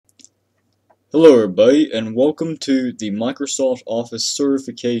Hello everybody, and welcome to the Microsoft Office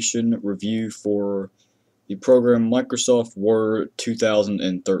certification review for the program Microsoft Word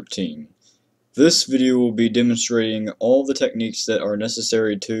 2013. This video will be demonstrating all the techniques that are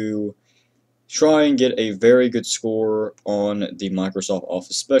necessary to try and get a very good score on the Microsoft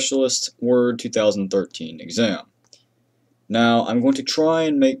Office Specialist Word 2013 exam. Now, I'm going to try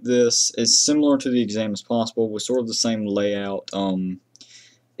and make this as similar to the exam as possible with sort of the same layout.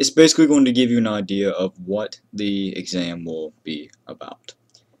 It's basically going to give you an idea of what the exam will be about.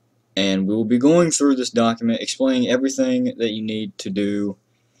 And we will be going through this document, explaining everything that you need to do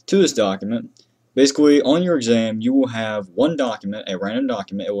to this document. Basically, on your exam, you will have one document, a random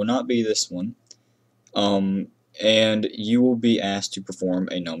document. It will not be this one. And you will be asked to perform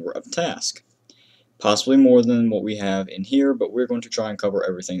a number of tasks. Possibly more than what we have in here, but we're going to try and cover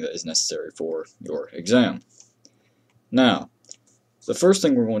everything that is necessary for your exam. Now, the first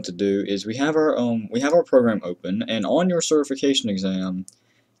thing we're going to do is we have our program open, and on your certification exam,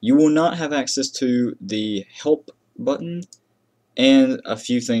 you will not have access to the help button and a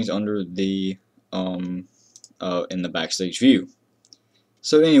few things under the in the backstage view.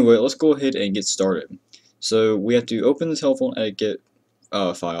 So anyway, let's go ahead and get started. So we have to open the telephone etiquette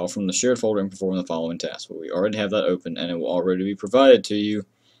file from the shared folder and perform the following tasks. Well, we already have that open, and it will already be provided to you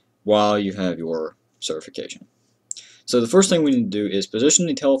while you have your certification. So the first thing we need to do is position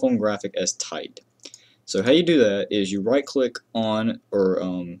the telephone graphic as tight. So how you do that is you right click on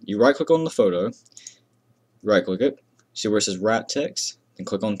the photo, right click it, see where it says wrap text, and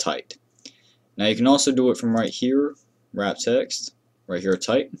click on tight. Now you can also do it from right here, wrap text, right here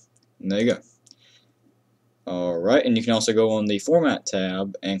tight, and there you go. Alright, and you can also go on the format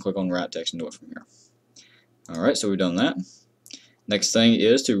tab and click on wrap text and do it from here. Alright, so we've done that. Next thing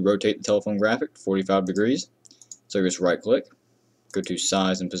is to rotate the telephone graphic 45 degrees. So just right click, go to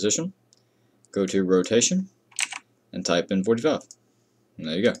size and position, go to rotation, and type in 45. And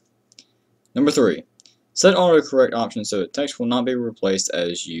there you go. Number 3, set autocorrect options so that text will not be replaced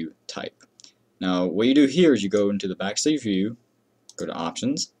as you type. Now what you do here is you go into the backstage view, go to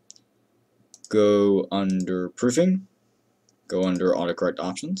options, go under proofing, go under autocorrect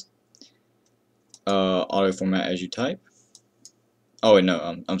options, auto format as you type. Oh wait,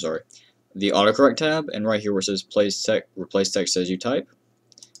 no, I'm sorry. The autocorrect tab, and right here where it says replace text as you type,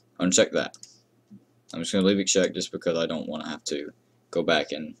 uncheck that. I'm just going to leave it checked just because I don't want to have to go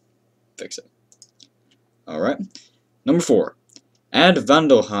back and fix it. Alright. Number 4. Add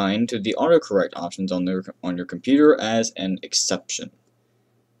Vandelheim to the autocorrect options on your computer as an exception.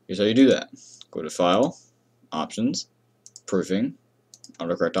 Here's how you do that. Go to File, Options, Proofing,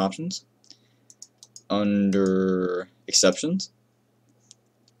 Autocorrect Options, under Exceptions.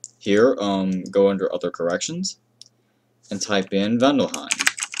 Here, go under Other Corrections, and type in Vandelheim.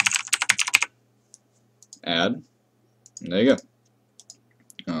 Add, and there you go.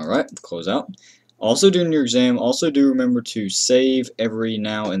 Alright, close out. Also during your exam, also do remember to save every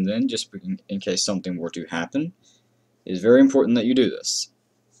now and then, just in case something were to happen. It is very important that you do this.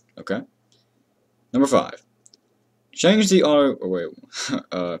 Okay? Number 5. Change the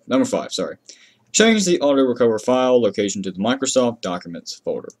number 5, sorry. Change the auto recover file location to the Microsoft Documents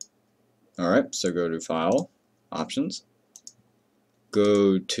folder. Alright, so go to File, Options,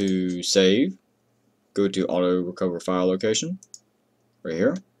 go to Save, go to Auto Recover File Location, right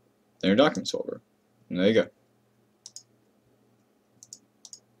here, then your Documents folder, and there you go.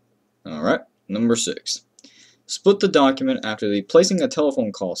 Alright, number 6. Split the document after the placing a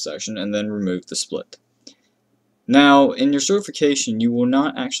telephone call section and then remove the split. Now, in your certification, you will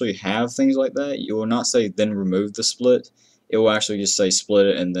not actually have things like that. You will not say then remove the split. It will actually just say split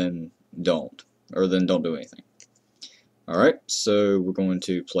it and then don't do anything. Alright, so we're going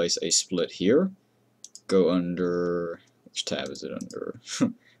to place a split here. Go under, which tab is it under?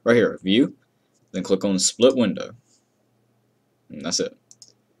 Right here, View. Then click on Split Window. And that's it.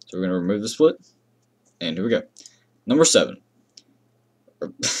 So we're going to remove the split. And here we go. Number 7.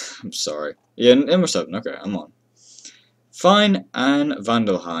 I'm sorry. Yeah, number 7. Okay, I'm on. Find Anne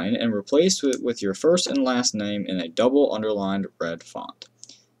Vandelheim and replace it with your first and last name in a double underlined red font.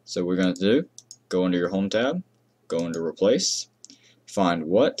 So we're going to do, go under your Home tab, go under Replace, find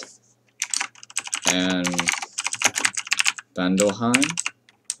what, and Vandelheim,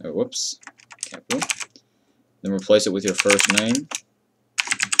 oh, whoops, capital, then replace it with your first name.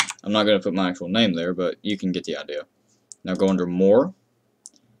 I'm not going to put my actual name there, but you can get the idea. Now go under More,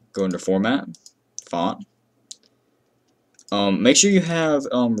 go under Format, Font. Make sure you have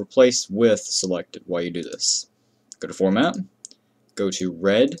Replace With selected while you do this. Go to Format, go to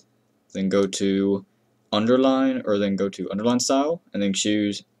Red, then go to Underline, or then go to Underline Style, and then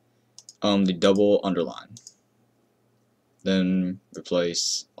choose the double underline. Then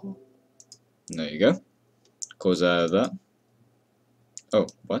replace all. There you go. Close out of that. Oh,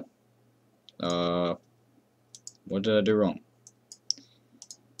 what? What did I do wrong?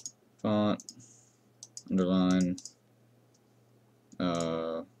 Font, underline.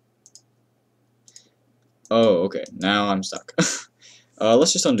 Oh, okay. Now I'm stuck.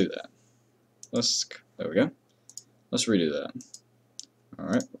 Let's just undo that. There we go. Let's redo that.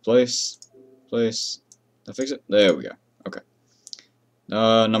 Alright, replace, place. Did I fix it? There we go. Okay.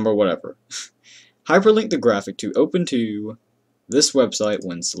 Number whatever. Hyperlink the graphic to open to this website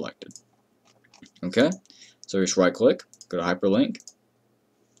when selected. Okay, so just right click, go to hyperlink,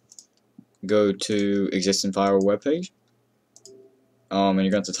 go to existing file or web page, and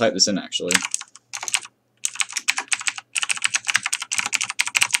you're going to have to type this in actually.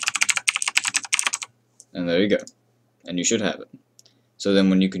 And there you go. And you should have it. So then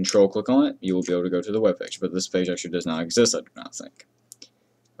when you control click on it, you will be able to go to the web page. But this page actually does not exist, I do not think.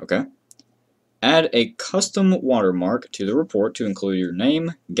 Okay. Add a custom watermark to the report to include your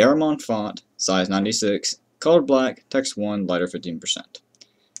name, Garamond font, size 96, colored black, text 1, lighter 15%.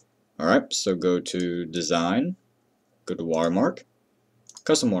 Alright, so go to Design, go to Watermark,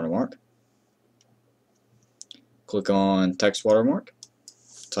 Custom Watermark, click on Text Watermark,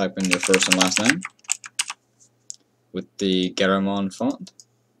 type in your first and last name with the Garamond font.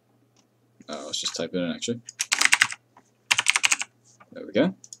 Let's just type it in actually. There we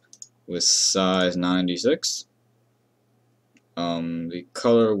go. With size 96. The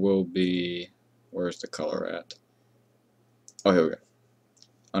color will be, where's the color at? Oh, here we go.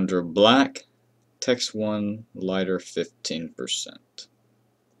 Under black, text 1, lighter 15%.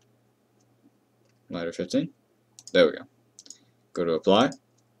 Lighter 15. There we go. Go to apply,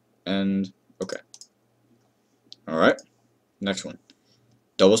 and okay. Alright, next one.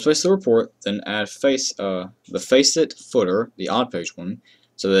 Double space the report, then add the Faceit footer, the odd page one,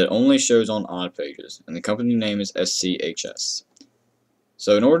 so that it only shows on odd pages, and the company name is SCHS.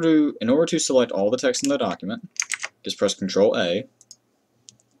 So in order to select all the text in the document, just press Ctrl A.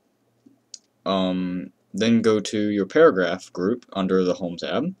 Then go to your paragraph group under the Home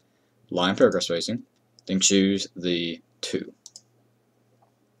tab, line paragraph spacing, then choose the 2.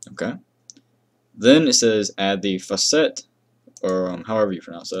 Okay. Then it says add the Faceit, or however you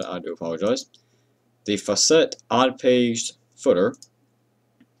pronounce it, I do apologize. The Faceit odd paged footer,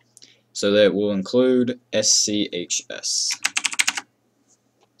 so that it will include SCHS.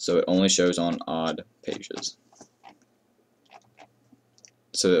 So it only shows on odd pages.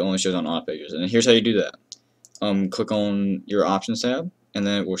 And here's how you do that. Click on your Options tab, and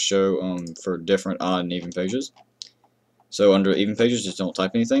then it will show for different odd and even pages. So under even pages, just don't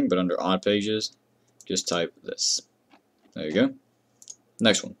type anything, but under odd pages, just type this. There you go.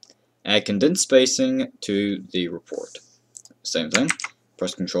 Next one. Add condensed spacing to the report. Same thing.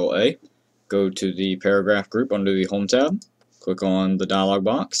 Press Ctrl A. Go to the paragraph group under the Home tab. Click on the dialog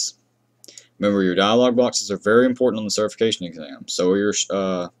box. Remember, your dialog boxes are very important on the certification exam. So are your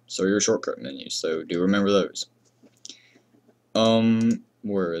shortcut menus. So do remember those.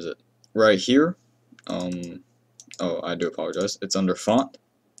 Where is it? Right here. Oh, I do apologize. It's under Font.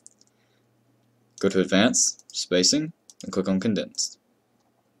 Go to Advanced, Spacing, and click on Condensed.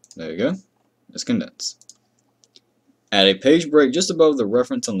 There you go. It's condensed. Add a page break just above the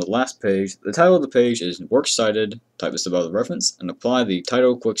reference on the last page. The title of the page is Works Cited. Type this above the reference, and apply the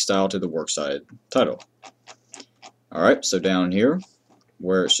title quick style to the Works Cited title. Alright, so down here,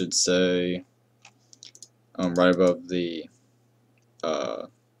 where it should say, right above the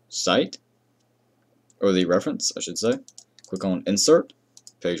site, or the reference, I should say, click on Insert,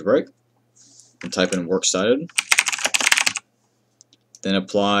 Page Break, and type in Works Cited. Then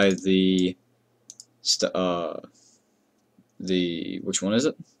apply which one is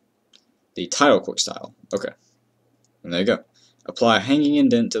it? The title quick style. Okay. And there you go. Apply a hanging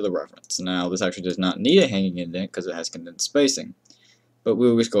indent to the reference. Now, this actually does not need a hanging indent because it has condensed spacing. But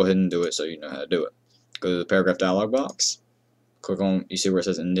we'll just go ahead and do it so you know how to do it. Go to the paragraph dialog box. Click on, you see where it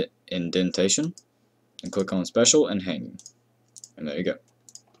says indentation. And click on Special and Hanging. And there you go.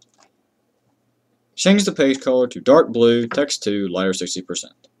 Change the page color to dark blue, text 2, lighter 60%.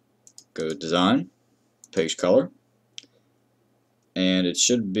 Go to Design, Page Color, and it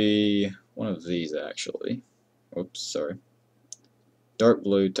should be one of these actually. Oops, sorry. Dark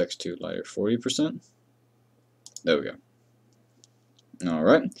blue, text 2, lighter 40%. There we go.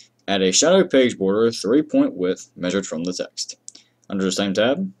 Alright, add a shadow page border 3-point width measured from the text. Under the same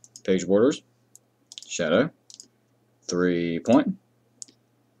tab, Page Borders, Shadow, 3-point.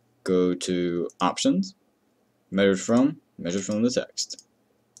 Go to Options, measured from the text.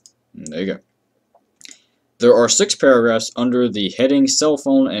 And there you go. There are 6 paragraphs under the heading Cell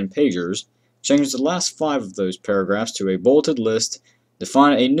Phone and Pagers. Change the last 5 of those paragraphs to a bulleted list.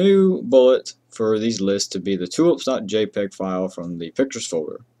 Define a new bullet for these lists to be the tulips.jpg file from the pictures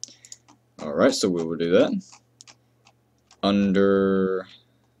folder. Alright, so we will do that. Under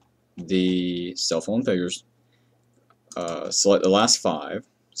the cell phone pagers, select the last 5.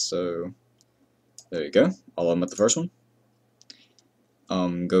 So there you go. All of them at the first one.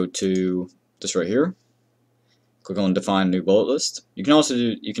 Go to this right here. Click on Define New Bullet List. You can also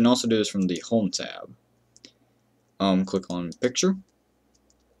do this from the Home tab. Click on Picture.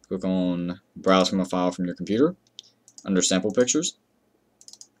 Click on Browse from a file from your computer. Under Sample Pictures,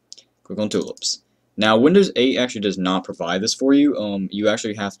 click on Tulips. Now Windows 8 actually does not provide this for you. I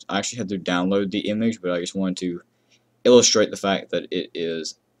actually had to download the image, but I just wanted to illustrate the fact that it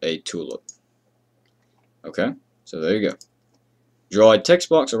is a tulip. Okay, so there you go. Draw a text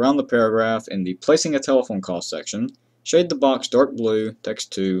box around the paragraph in the Placing a Telephone Call section. Shade the box dark blue,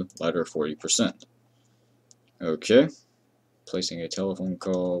 text 2, lighter 40%. Okay, placing a telephone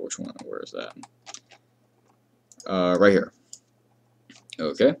call, which one, where is that? Right here.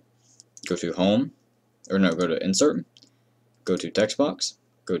 Okay, go to Home, or no, go to Insert, go to Text Box,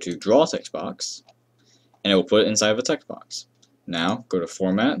 go to Draw Text Box, and it will put it inside of a text box. Now, go to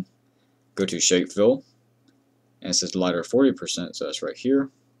Format, go to Shape Fill, and it says lighter 40%, so that's right here.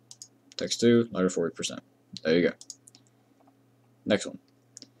 Text 2, lighter 40%. There you go. Next one.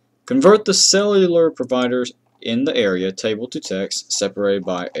 Convert the cellular providers in the area table to text separated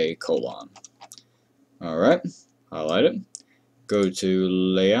by a colon. Alright, highlight it. Go to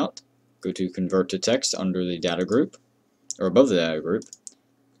Layout, go to Convert to Text under the data group, or above the data group.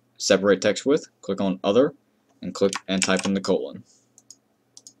 Separate text with, click on Other, and type in the colon.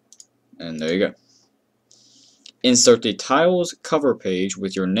 And there you go. Insert the title's cover page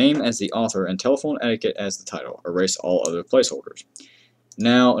with your name as the author and telephone etiquette as the title. Erase all other placeholders.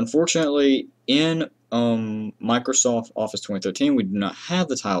 Now, unfortunately, in Microsoft Office 2013, we do not have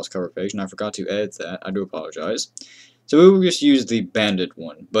the title's cover page, and I forgot to edit that. I do apologize. So we will just use the banded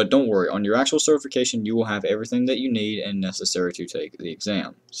one. But don't worry, on your actual certification, you will have everything that you need and necessary to take the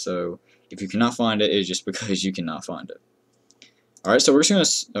exam. So if you cannot find it, it's just because you cannot find it. Alright, so we're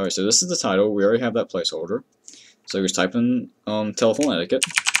just gonna. Alright, so this is the title. We already have that placeholder. So just type in telephone etiquette.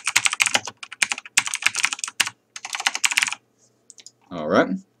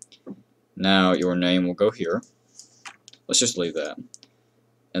 Alright. Now your name will go here. Let's just leave that.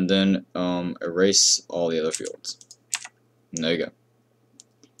 And then erase all the other fields. And there you go.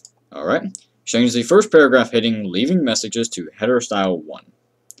 Alright. Change the first paragraph heading Leaving Messages to header style 1.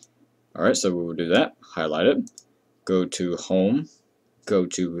 Alright, so we will do that. Highlight it. Go to Home. Go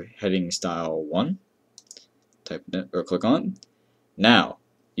to heading style 1. Type it in, or click on it. Now,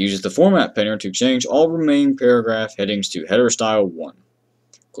 use the Format Painter to change all remaining paragraph headings to header style 1.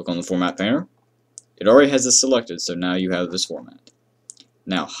 Click on the Format Painter. It already has this selected, so now you have this format.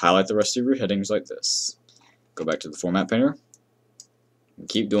 Now, highlight the rest of your headings like this. Go back to the Format Painter. And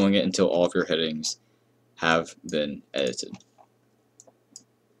keep doing it until all of your headings have been edited.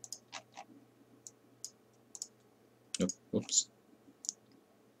 Whoops.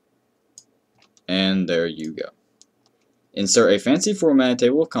 And there you go. Insert a fancy formatted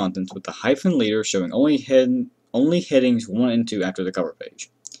table of contents with the hyphen leader showing only headings 1 and 2 after the cover page.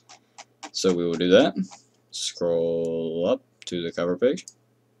 So we will do that. Scroll up to the cover page.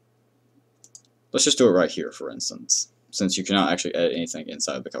 Let's just do it right here, for instance, since you cannot actually edit anything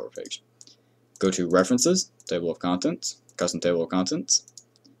inside the cover page. Go to References, Table of Contents, Custom Table of Contents,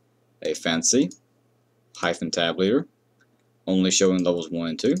 a fancy hyphen tab leader, only showing levels 1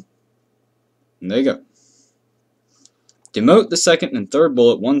 and 2. And there you go. Demote the second and third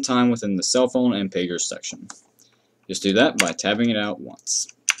bullet one time within the cell phone and pagers section. Just do that by tabbing it out once.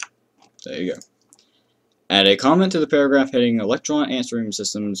 There you go. Add a comment to the paragraph heading Electron Answering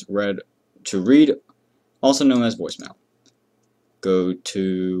Systems read, also known as voicemail. Go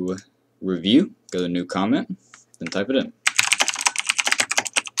to Review, go to New Comment, then type it in.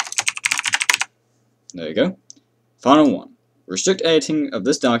 There you go. Final one. Restrict editing of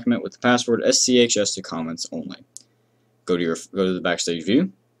this document with the password SCHS to comments only. Go to the Backstage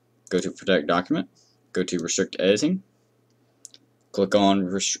view, go to Protect Document, go to Restrict Editing, click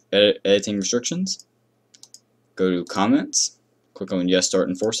on Editing Restrictions, go to Comments, click on Yes Start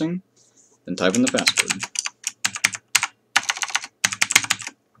Enforcing, then type in the password.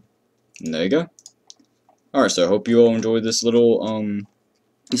 And there you go. Alright, so I hope you all enjoyed this little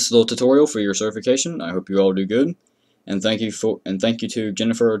tutorial for your certification. I hope you all do good. And thank you to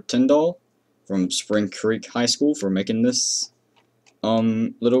Jennifer Tyndall from Spring Creek High School for making this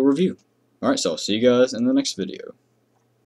little review. Alright, so I'll see you guys in the next video.